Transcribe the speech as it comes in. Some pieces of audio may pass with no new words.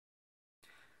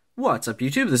What's up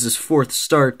YouTube? This is 4th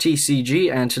Star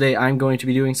TCG, and today I'm going to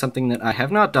be doing something that I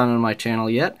have not done on my channel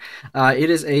yet. It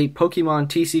is a Pokemon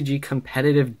TCG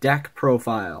competitive deck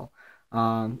profile.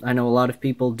 I know a lot of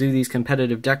people do these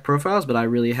competitive deck profiles, but I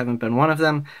really haven't been one of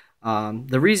them.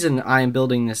 The reason I am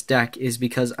building this deck is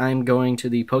because I'm going to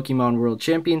the Pokemon World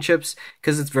Championships,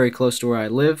 because it's very close to where I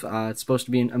live. It's supposed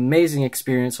to be an amazing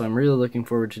experience, so I'm really looking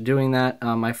forward to doing that.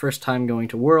 My first time going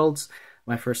to Worlds.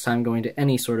 My first time going to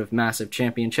any sort of massive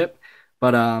championship,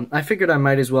 but I figured I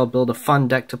might as well build a fun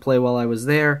deck to play while I was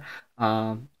there.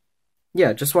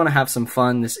 Yeah, just want to have some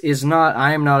fun.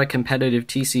 I am not a competitive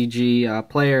TCG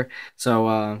player,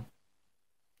 so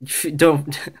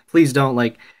please don't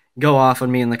like go off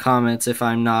on me in the comments if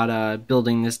I'm not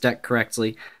building this deck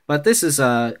correctly. But this is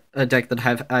a deck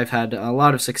that I've had a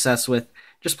lot of success with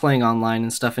just playing online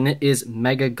and stuff, and it is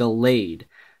Mega Gallade.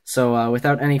 So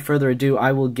without any further ado,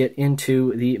 I will get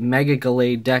into the Mega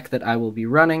Gallade deck that I will be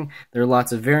running. There are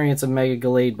lots of variants of Mega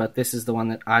Gallade, but this is the one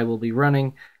that I will be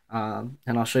running, and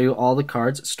I'll show you all the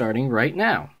cards starting right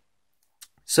now.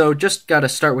 So just got to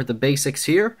start with the basics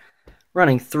here.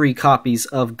 Running 3 copies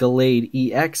of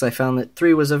Gallade-EX. I found that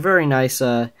 3 was a very nice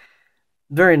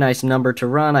number to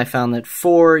run. I found that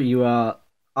 4, you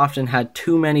often had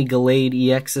too many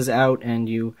Gallade-EXs out, and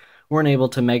you weren't able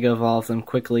to Mega Evolve them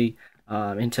quickly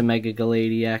into Mega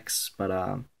Gallade-EX,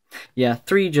 but yeah,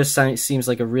 3 just seems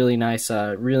like a really nice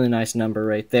number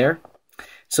right there.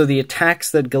 So the attacks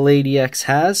that Gallade-EX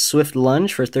has: Swift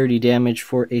Lunge for 30 damage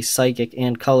for a Psychic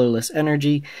and Colorless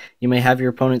Energy. You may have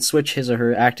your opponent switch his or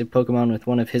her active Pokemon with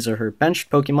one of his or her benched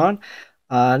Pokemon.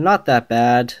 Not that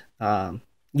bad.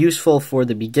 Useful for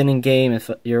the beginning game if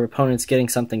your opponent's getting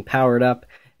something powered up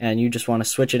and you just want to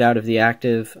switch it out of the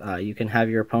active. You can have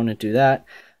your opponent do that.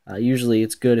 Usually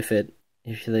it's good if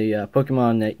the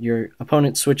Pokemon that your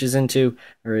opponent switches into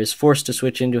or is forced to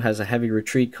switch into has a heavy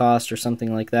retreat cost or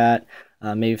something like that.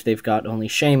 Maybe if they've got only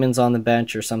Shaymins on the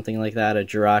bench or something like that, a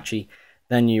Jirachi,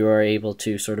 then you are able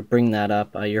to sort of bring that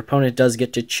up. Your opponent does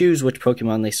get to choose which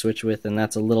Pokemon they switch with, and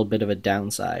that's a little bit of a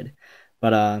downside.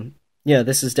 But yeah,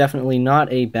 this is definitely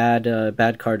not a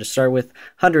bad card to start with.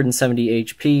 170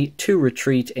 HP, 2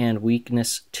 retreat, and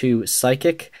weakness to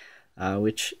Psychic,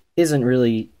 which isn't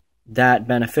really that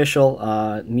beneficial.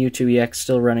 Mewtwo EX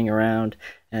still running around,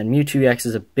 and Mewtwo EX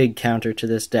is a big counter to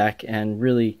this deck and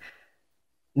really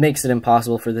makes it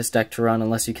impossible for this deck to run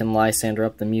unless you can Lysander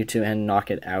up the Mewtwo and knock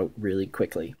it out really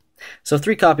quickly. So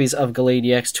 3 copies of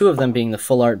Gallade-EX, 2 of them being the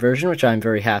full art version, which I'm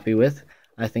very happy with.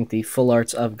 I think the full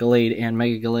arts of Gallade and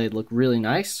Mega Gallade look really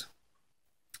nice.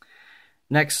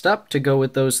 Next up, to go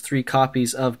with those 3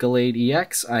 copies of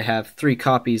Gallade-EX, I have 3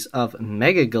 copies of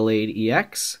Mega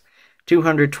Gallade-EX.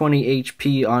 220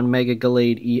 HP on Mega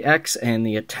Gallade-EX, and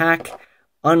the attack,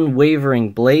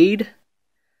 Unwavering Blade.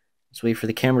 Let's wait for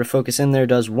the camera to focus in there.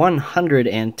 Does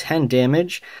 110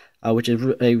 damage, which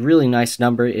is a really nice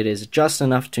number. It is just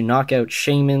enough to knock out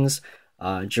Shaymins,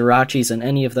 Jirachis, and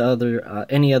any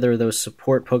other of those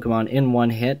support Pokemon in one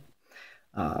hit,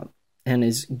 and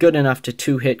is good enough to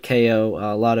 2-hit KO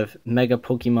a lot of Mega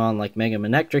Pokemon like Mega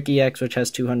Manectric EX, which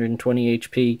has 220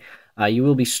 HP. You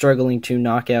will be struggling to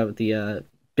knock out the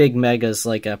big Megas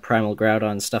like Primal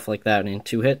Groudon and stuff like that in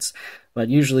 2 hits, but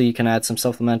usually you can add some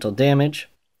supplemental damage.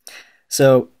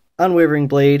 So, Unwavering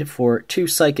Blade for 2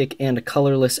 Psychic and a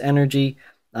Colorless Energy,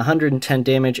 110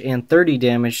 damage and 30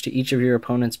 damage to each of your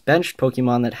opponent's benched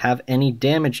Pokemon that have any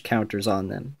damage counters on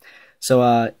them.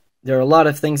 So, there are a lot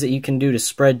of things that you can do to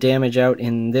spread damage out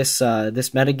in this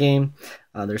metagame.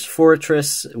 There's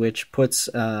Fortress, which puts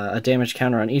a damage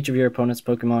counter on each of your opponent's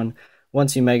Pokemon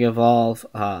once you Mega Evolve.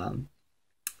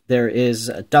 There is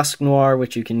Dusknoir,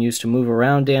 which you can use to move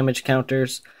around damage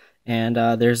counters. And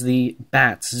there's the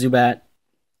Bats, Zubat,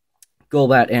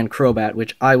 Golbat, and Crobat,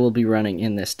 which I will be running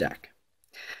in this deck.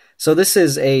 So this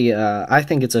is I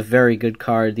think it's a very good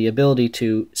card. The ability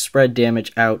to spread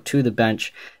damage out to the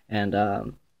bench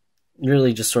and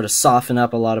really just sort of soften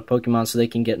up a lot of Pokemon so they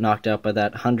can get knocked out by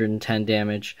that 110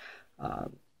 damage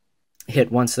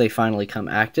hit once they finally come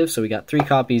active. So we got 3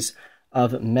 copies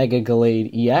of Mega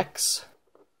Gallade-EX.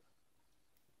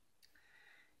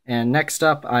 And next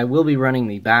up, I will be running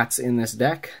the Bats in this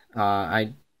deck.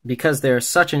 Because they're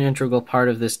such an integral part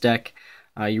of this deck,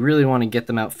 you really want to get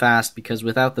them out fast, because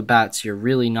without the Bats, you're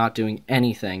really not doing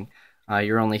anything.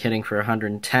 You're only hitting for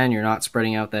 110, you're not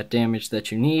spreading out that damage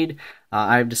that you need.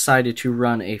 I've decided to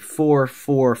run a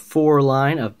 4-4-4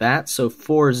 line of Bats, so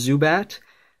 4 Zubat,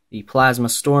 the Plasma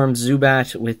Storm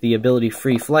Zubat with the ability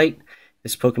Free Flight.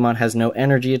 This Pokemon has no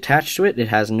energy attached to it, it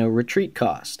has no retreat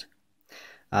cost.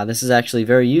 This is actually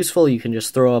very useful. You can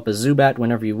just throw up a Zubat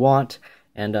whenever you want,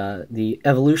 And the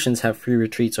evolutions have free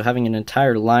retreat, so having an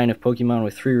entire line of Pokemon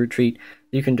with free retreat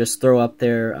you can just throw up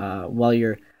there while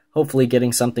you're hopefully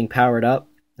getting something powered up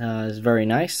is very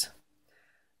nice.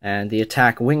 And the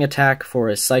attack, wing attack for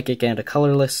a psychic and a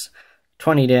colorless,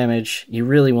 20 damage. You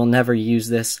really will never use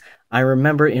this. I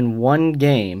remember in one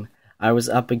game I was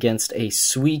up against a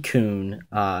Suicune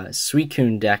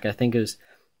deck. I think it was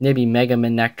maybe Mega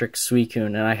Manectric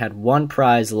Suicune, and I had one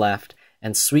prize left,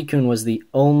 and Suicune was the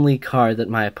only card that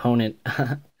my opponent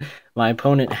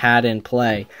had in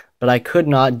play, but I could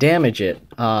not damage it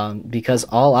because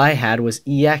all I had was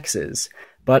EXs.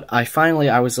 But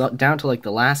I was down to like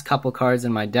the last couple cards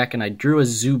in my deck, and I drew a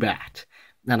Zubat,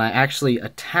 and I actually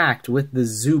attacked with the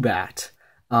Zubat.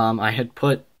 I had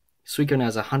put, Suicune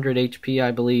has 100 HP,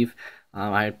 I believe.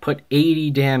 I had put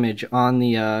 80 damage on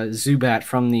the Zubat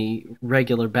from the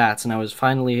regular bats, and I was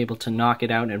finally able to knock it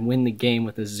out and win the game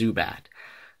with a Zubat.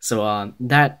 So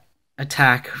that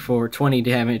attack for 20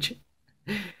 damage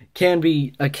can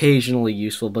be occasionally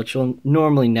useful, but you'll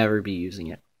normally never be using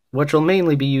it. What you'll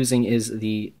mainly be using is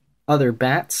the other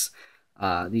bats,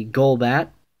 the Golbat,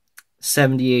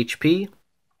 70 HP.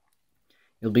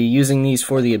 You'll be using these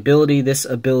for the ability, this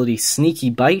ability Sneaky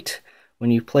Bite.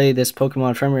 When you play this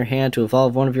Pokemon from your hand to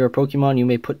evolve one of your Pokemon, you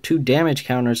may put 2 damage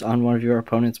counters on one of your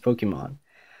opponent's Pokemon.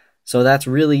 So that's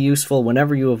really useful.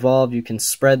 Whenever you evolve, you can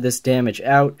spread this damage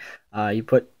out.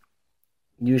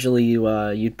 Usually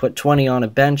you'd put 20 on a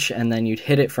bench, and then you'd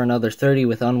hit it for another 30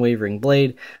 with Unwavering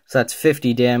Blade. So that's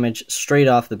 50 damage straight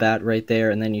off the bat right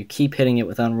there, and then you keep hitting it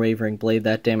with Unwavering Blade.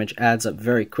 That damage adds up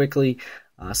very quickly,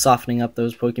 softening up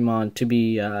those Pokemon to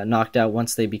be knocked out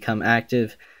once they become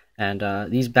active.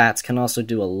 And these bats can also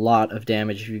do a lot of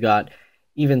damage. If you got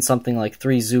even something like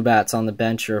 3 Zubats on the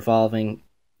bench, you're evolving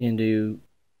into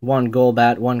 1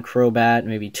 Golbat, 1 Crobat,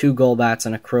 maybe 2 Golbats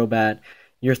and a Crobat.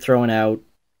 You're throwing out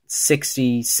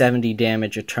 60, 70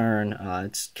 damage a turn.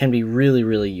 It can be really,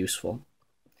 really useful.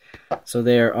 So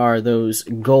there are those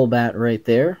Golbat right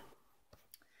there.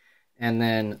 And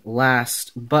then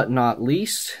last but not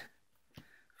least,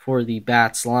 for the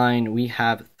Bats line, we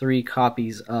have 3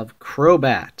 copies of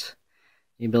Crobat.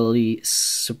 The ability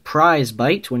Surprise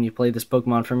Bite. When you play this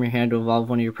Pokemon from your hand to evolve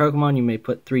one of your Pokemon, you may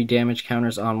put 3 damage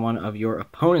counters on one of your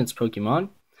opponent's Pokemon.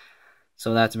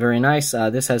 So that's very nice.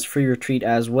 This has free retreat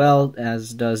as well,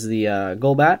 as does the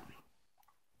Golbat.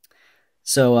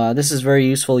 So this is very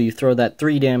useful. You throw that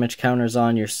 3 damage counters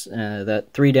on your that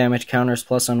 3 damage counters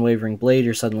plus Unwavering Blade.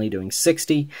 You're suddenly doing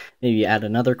 60. Maybe you add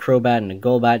another Crobat and a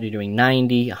Golbat. You're doing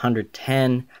 90,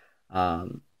 110.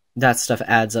 That stuff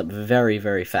adds up very,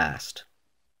 very fast.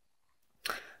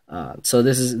 So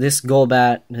this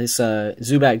Golbat, this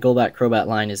Zubat, Golbat, Crobat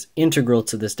line is integral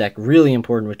to this deck, really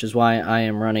important, which is why I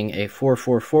am running a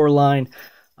 4-4-4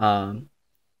 line.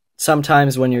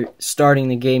 Sometimes when you're starting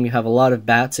the game, you have a lot of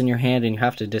bats in your hand, and you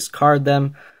have to discard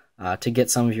them to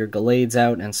get some of your Gallades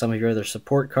out and some of your other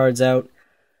support cards out.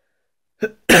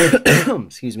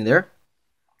 Excuse me there.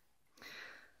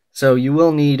 So you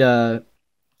will need...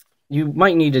 You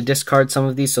might need to discard some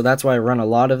of these, so that's why I run a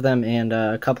lot of them, and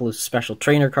a couple of special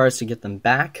trainer cards to get them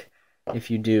back,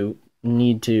 if you do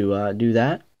need to do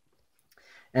that.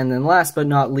 And then last but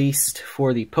not least,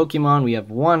 for the Pokemon, we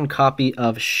have 1 copy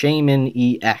of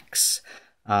Shaymin-EX.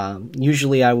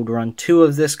 Usually I would run 2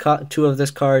 of this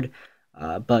card,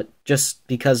 but just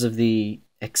because of the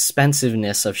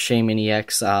expensiveness of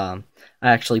Shaymin-EX, I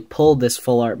actually pulled this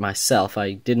full art myself.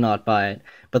 I did not buy it.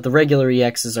 But the regular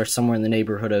EXs are somewhere in the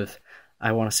neighborhood of,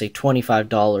 I want to say,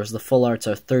 $25. The full arts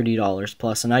are $30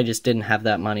 plus, and I just didn't have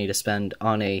that money to spend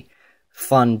on a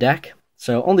fun deck.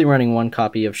 So only running 1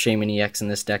 copy of Shaymin-EX in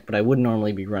this deck, but I would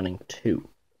normally be running 2.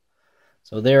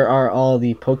 So there are all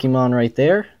the Pokemon right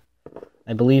there.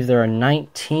 I believe there are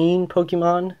 19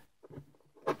 Pokemon.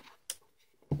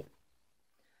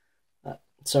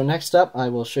 So next up, I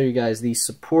will show you guys the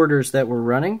supporters that we're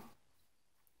running.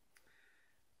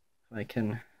 I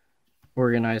can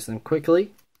organize them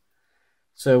quickly.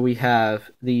 So we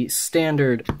have the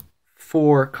standard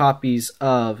 4 copies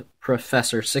of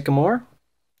Professor Sycamore.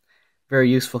 Very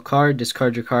useful card.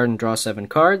 Discard your card and draw 7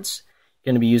 cards.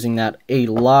 Going to be using that a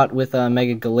lot with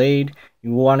Mega Gallade.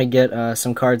 You want to get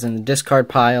some cards in the discard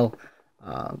pile,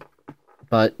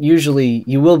 but usually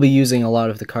you will be using a lot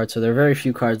of the cards, so there are very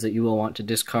few cards that you will want to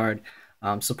discard.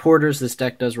 Supporters, this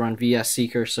deck does run VS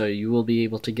Seeker, so you will be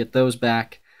able to get those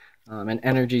back. And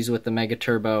energies with the Mega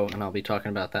Turbo, and I'll be talking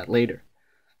about that later.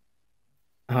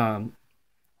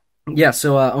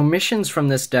 So omissions from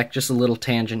this deck, just a little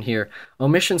tangent here.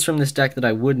 Omissions from this deck that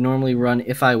I would normally run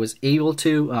if I was able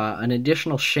to, an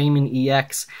additional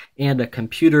Shaymin-EX and a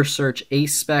Computer Search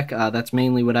Ace spec. That's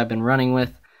mainly what I've been running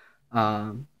with.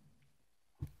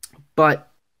 But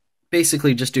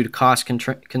basically, just due to cost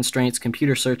constraints,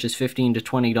 computer search is $15 to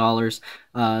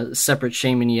 $20. Separate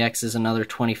Shaman EX is another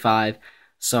 $25.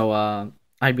 So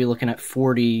I'd be looking at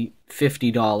 $40,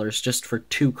 $50 just for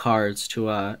 2 cards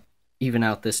to even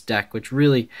out this deck, which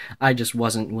really I just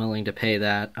wasn't willing to pay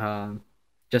that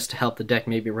just to help the deck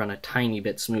maybe run a tiny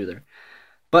bit smoother.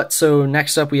 But so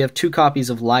next up we have 2 copies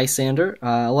of Lysander.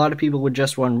 A lot of people would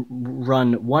just run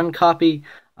 1 copy,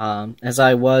 as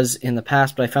I was in the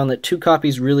past, but I found that 2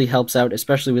 copies really helps out,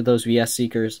 especially with those VS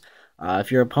Seekers.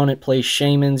 If your opponent plays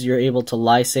Shamans, you're able to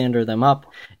Lysander them up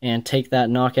and take that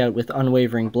knockout with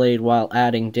Unwavering Blade while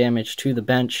adding damage to the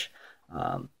bench.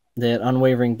 That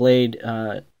Unwavering Blade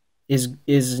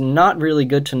is not really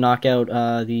good to knock out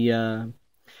the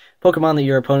Pokemon that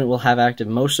your opponent will have active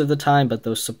most of the time, but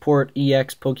those support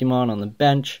EX Pokemon on the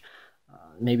bench,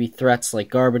 maybe threats like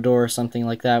Garbodor or something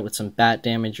like that, with some bat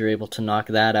damage, you're able to knock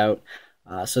that out.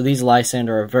 So these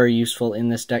Lysander are very useful in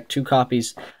this deck. 2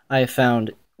 copies I have found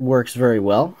works very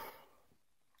well.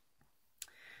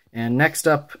 And next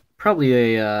up,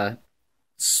 probably a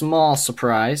small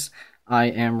surprise, I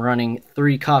am running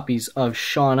 3 copies of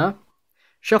Shauna.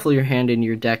 Shuffle your hand into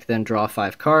your deck, then draw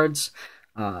 5 cards.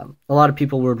 A lot of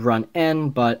people would run N,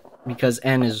 but because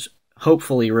N is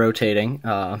hopefully rotating,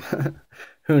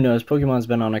 who knows? Pokemon's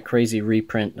been on a crazy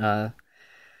reprint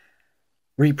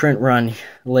run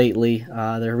lately.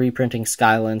 They're reprinting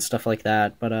Skyla and stuff like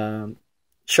that. But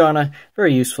Shauna,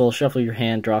 very useful. Shuffle your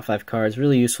hand, draw 5 cards.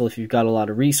 Really useful if you've got a lot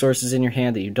of resources in your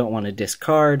hand that you don't want to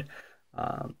discard.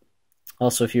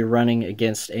 Also, if you're running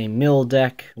against a mill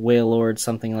deck, Wailord,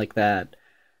 something like that,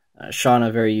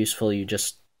 Shauna, very useful. You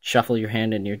just shuffle your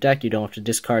hand in your deck, you don't have to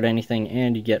discard anything,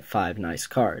 and you get 5 nice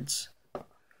cards.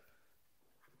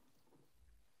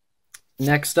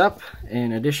 Next up,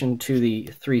 in addition to the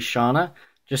 3 Shauna,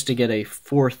 just to get a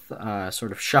 4th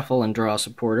sort of shuffle and draw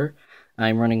supporter,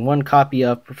 I'm running 1 copy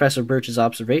of Professor Birch's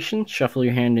Observation. Shuffle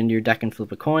your hand into your deck and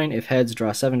flip a coin. If heads,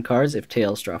 draw 7 cards. If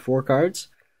tails, draw 4 cards.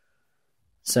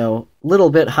 So, little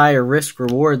bit higher risk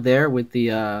reward there with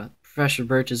the Professor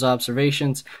Birch's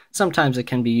Observations. Sometimes it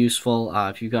can be useful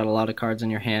if you've got a lot of cards in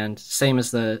your hand. Same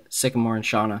as the Sycamore and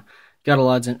Shauna. Got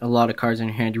a lot of cards in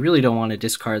your hand. You really don't want to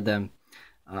discard them.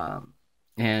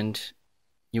 And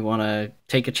you want to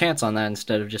take a chance on that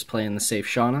instead of just playing the safe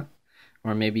Shauna.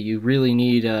 Or maybe you really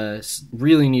need a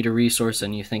resource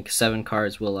and you think 7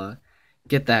 cards will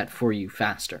get that for you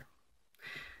faster.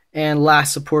 And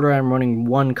last supporter, I'm running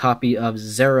 1 copy of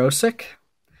Xerosic.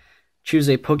 Choose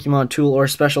a Pokemon tool or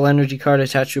special energy card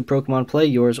attached to a Pokemon play,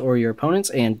 yours or your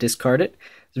opponent's, and discard it.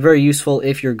 It's very useful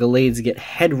if your Gallades get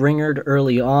head-ringered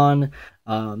early on.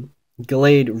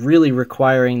 Gallade really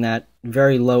requiring that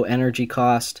very low energy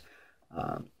cost.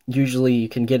 Usually you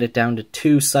can get it down to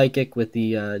 2 Psychic with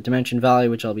the Dimension Valley,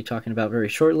 which I'll be talking about very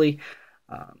shortly.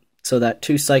 So that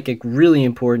 2 Psychic, really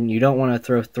important. You don't want to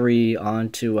throw 3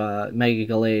 onto Mega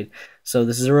Gallade. So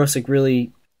this is Xerosic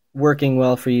really working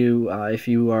well for you if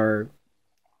your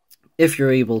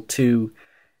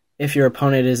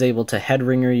opponent is able to head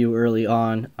ringer you early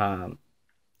on,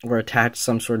 or attach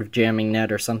some sort of jamming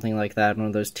net or something like that, one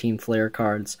of those Team Flare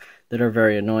cards that are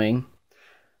very annoying.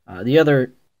 The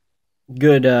other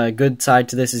good side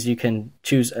to this is you can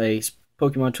choose a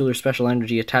Pokemon tool or special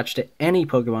energy attached to any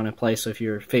Pokemon in play. So if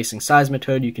you're facing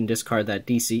Seismitoad, you can discard that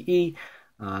DCE.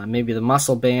 Maybe the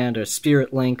Muscle Band or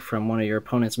Spirit Link from one of your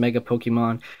opponent's Mega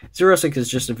Pokemon. Xerosic is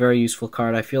just a very useful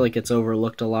card. I feel like it's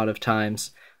overlooked a lot of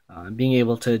times. Being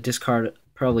able to discard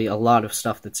probably a lot of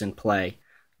stuff that's in play.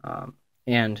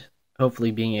 And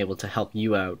hopefully being able to help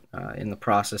you out in the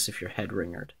process if you're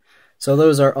head-ringered. So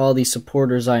those are all the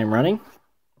supporters I am running.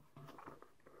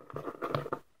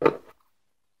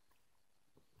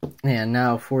 And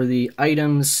now for the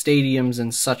items, stadiums,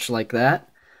 and such like that.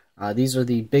 These are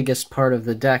the biggest part of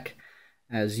the deck,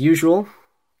 as usual.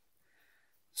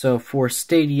 So for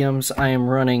stadiums, I am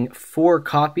running 4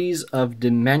 copies of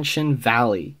Dimension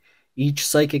Valley. Each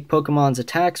Psychic Pokemon's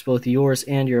attacks, both yours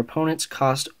and your opponent's,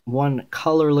 cost 1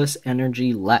 colorless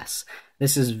energy less.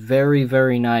 This is very,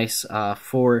 very nice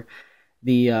for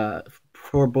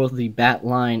both the Bat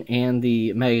line and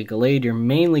the Mega Gallade. You're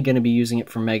mainly going to be using it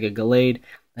for Mega Gallade,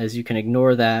 as you can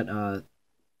ignore that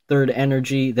 3rd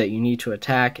energy that you need to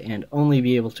attack and only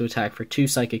be able to attack for 2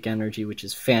 Psychic energy, which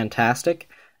is fantastic,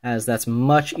 as that's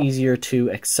much easier to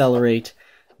accelerate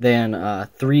than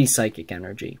 3 Psychic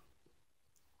energy.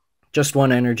 Just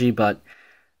 1 energy, but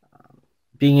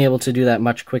being able to do that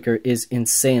much quicker is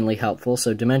insanely helpful.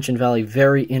 So Dimension Valley,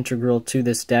 very integral to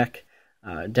this deck.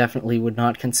 Definitely would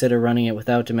not consider running it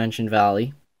without Dimension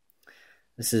Valley.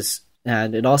 This is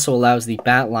And it also allows the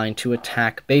bat line to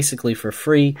attack basically for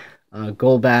free.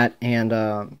 Golbat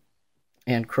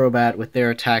and Crobat with their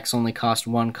attacks only cost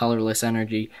 1 colorless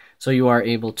energy, so you are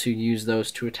able to use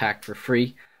those to attack for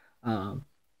free.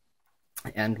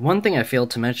 And one thing I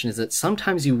failed to mention is that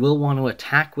sometimes you will want to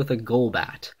attack with a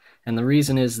Golbat. And the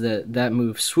reason is that that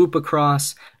move, Swoop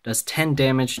Across, does 10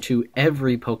 damage to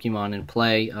every Pokemon in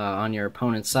play on your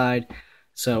opponent's side.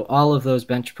 So all of those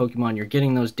bench Pokemon, you're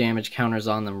getting those damage counters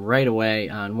on them right away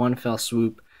on one fell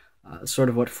swoop. Sort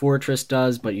of what Fortress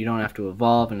does, but you don't have to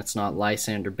evolve, and it's not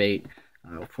Lysander bait.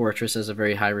 Fortress has a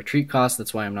very high retreat cost,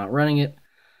 that's why I'm not running it.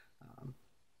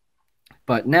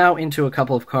 But now into a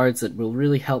couple of cards that will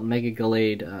really help Mega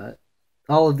Gallade.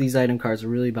 All of these item cards are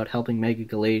really about helping Mega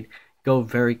Gallade go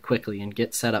very quickly and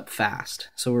get set up fast.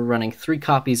 So we're running 3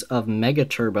 copies of Mega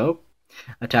Turbo.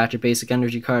 Attach a basic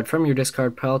energy card from your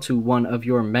discard pile to one of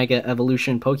your Mega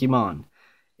Evolution Pokemon.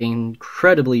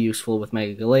 Incredibly useful with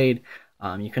Mega Gallade.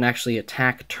 You can actually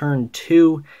attack turn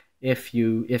 2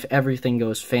 if everything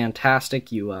goes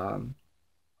fantastic. You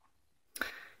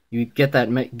get that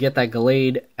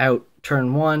Gallade out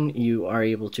turn 1. You are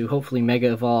able to hopefully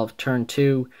Mega Evolve turn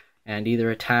 2 and either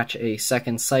attach a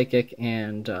second Psychic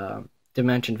and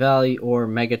Dimension Valley, or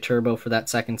Mega Turbo for that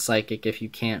second Psychic if you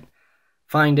can't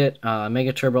find it.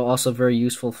 Mega Turbo also very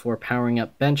useful for powering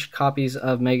up bench copies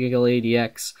of Mega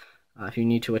Gallade-EX. If you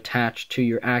need to attach to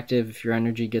your active, if your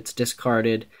energy gets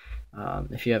discarded,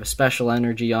 if you have a special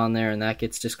energy on there and that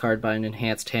gets discarded by an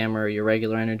enhanced hammer, or your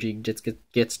regular energy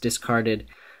gets discarded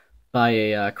by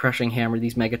a crushing hammer,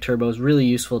 these Mega Turbos really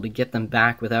useful to get them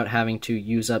back without having to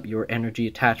use up your energy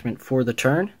attachment for the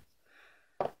turn.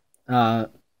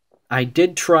 I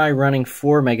did try running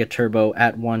 4 Mega Turbo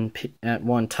at one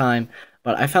time,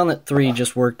 but I found that 3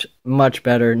 just worked much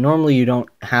better. Normally you don't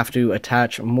have to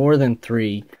attach more than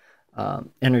 3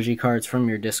 energy cards from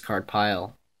your discard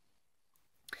pile.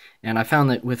 And I found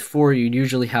that with 4 you'd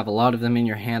usually have a lot of them in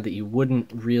your hand that you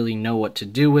wouldn't really know what to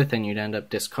do with, and you'd end up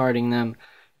discarding them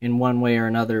in one way or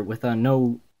another with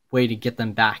no way to get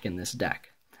them back in this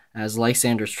deck. As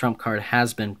Lysander's trump card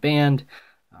has been banned,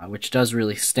 which does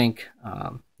really stink.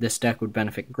 This deck would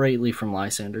benefit greatly from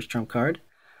Lysander's trump card.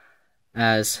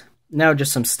 As now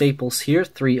just some staples here.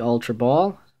 3 Ultra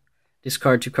Ball.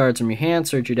 Discard 2 cards from your hand,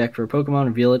 search your deck for a Pokemon,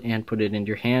 reveal it, and put it into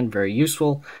your hand. Very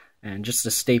useful, and just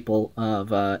a staple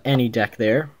of any deck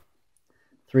there.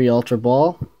 3 Ultra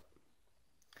Ball.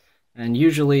 And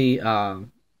usually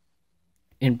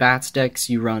in Bats decks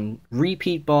you run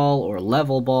Repeat Ball or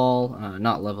Level Ball.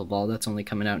 Not Level Ball, that's only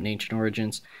coming out in Ancient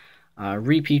Origins.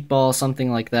 Repeat Ball,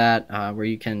 something like that, where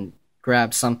you can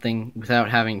grab something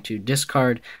without having to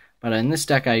discard. But in this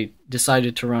deck I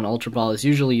decided to run Ultra Ball, as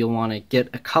usually you'll want to get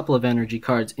a couple of energy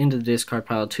cards into the discard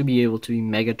pile to be able to be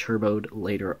Mega Turboed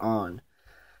later on.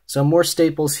 So more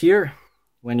staples here.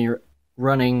 When you're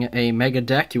running a Mega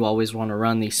deck, you always want to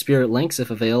run the Spirit Links if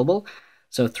available.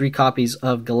 So 3 copies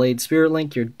of Gallade Spirit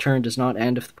Link. Your turn does not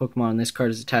end if the Pokemon on this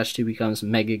card is attached to becomes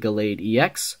Mega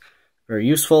Gallade-EX. Very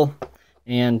useful,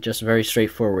 and just very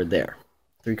straightforward there.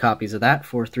 3 copies of that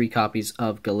for 3 copies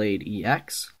of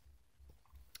Gallade-EX.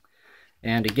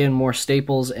 And again, more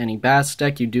staples. Any Bats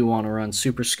deck, you do want to run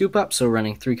Super Scoop Up, so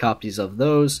running 3 copies of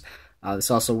those. This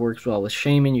also works well with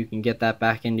Shaman. You can get that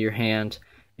back into your hand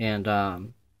and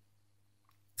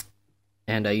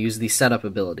use the setup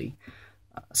ability.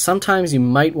 Sometimes you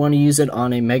might want to use it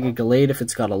on a Mega Gallade if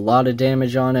it's got a lot of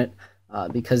damage on it,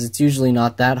 because it's usually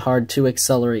not that hard to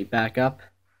accelerate back up.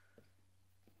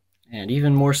 And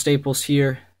even more staples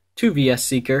here. 2 VS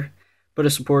Seeker. Put a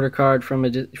supporter card from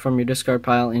your discard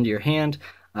pile into your hand.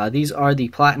 These are the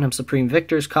Platinum Supreme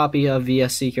Victors copy of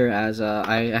VS Seeker, as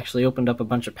I actually opened up a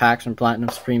bunch of packs from Platinum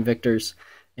Supreme Victors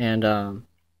and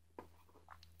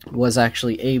was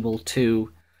actually able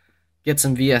to get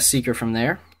some VS Seeker from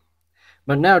there.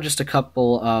 But now just a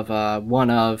couple of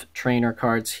one-of trainer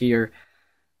cards here.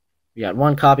 We got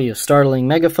 1 copy of Startling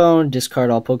Megaphone. Discard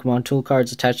all Pokemon tool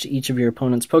cards attached to each of your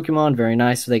opponent's Pokemon. Very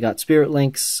nice. They got Spirit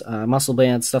Links, Muscle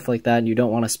Bands, stuff like that. And you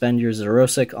don't want to spend your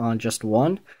Xerosic on just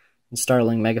 1. And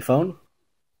Startling Megaphone.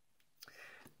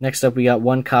 Next up, we got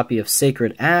 1 copy of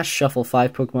Sacred Ash. Shuffle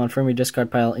 5 Pokemon from your discard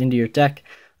pile into your deck.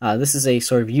 This is a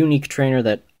sort of unique trainer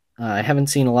that I haven't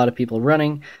seen a lot of people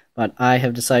running, but I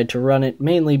have decided to run it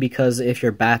mainly because if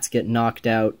your bats get knocked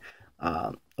out,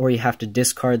 or you have to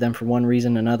discard them for one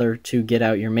reason or another to get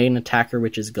out your main attacker,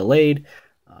 which is Gallade,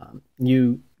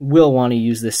 you will want to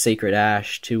use this Sacred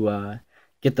Ash to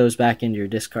get those back into your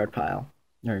discard pile,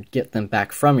 or get them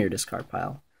back from your discard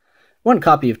pile. 1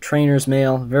 copy of Trainer's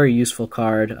Mail, very useful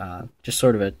card, just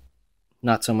sort of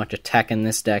not so much a tech in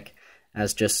this deck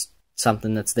as just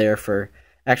something that's there for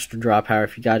extra draw power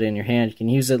if you got it in your hand. You can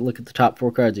use it, look at the top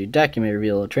 4 cards of your deck, you may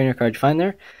reveal a trainer card you find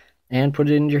there, and put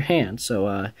it into your hand. So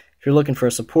if you're looking for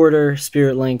a supporter,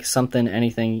 Spirit Link, something,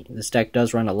 anything, this deck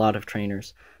does run a lot of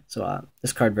trainers. So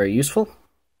this card very useful.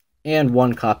 And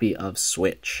 1 copy of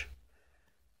Switch.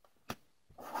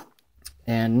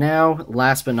 And now,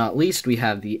 last but not least, we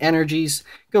have the energies.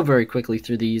 Go very quickly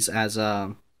through these as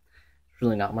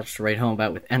really not much to write home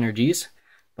about with energies.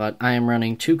 But I am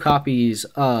running 2 copies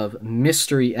of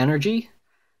Mystery Energy.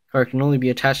 Card can only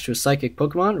be attached to a Psychic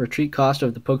Pokemon. Retreat cost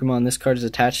of the Pokemon this card is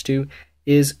attached to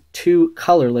is 2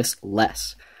 colorless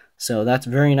less. So that's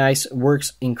very nice.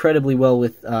 Works incredibly well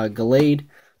with Gallade.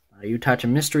 You attach a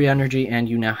Mystery Energy and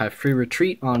you now have free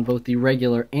retreat on both the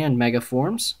regular and Mega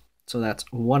forms. So that's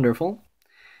wonderful.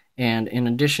 And in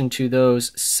addition to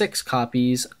those, 6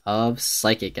 copies of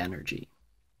Psychic Energy.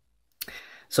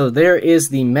 So there is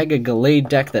the Mega Gallade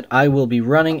deck that I will be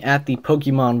running at the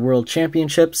Pokemon World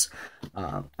Championships.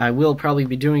 I will probably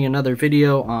be doing another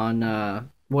video on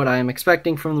what I am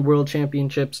expecting from the World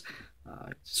Championships.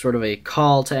 Sort of a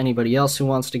call to anybody else who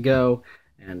wants to go.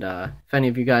 And if any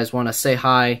of you guys want to say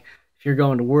hi, if you're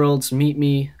going to Worlds, meet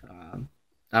me.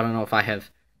 I don't know if I have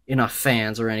enough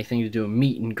fans or anything to do a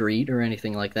meet and greet or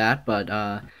anything like that, but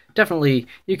definitely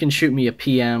you can shoot me a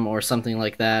PM or something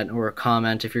like that, or a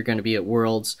comment if you're going to be at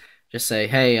Worlds. Just say,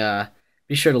 hey,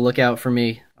 be sure to look out for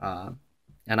me,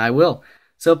 and I will.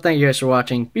 So thank you guys for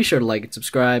watching. Be sure to like and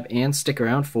subscribe, and stick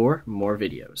around for more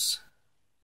videos.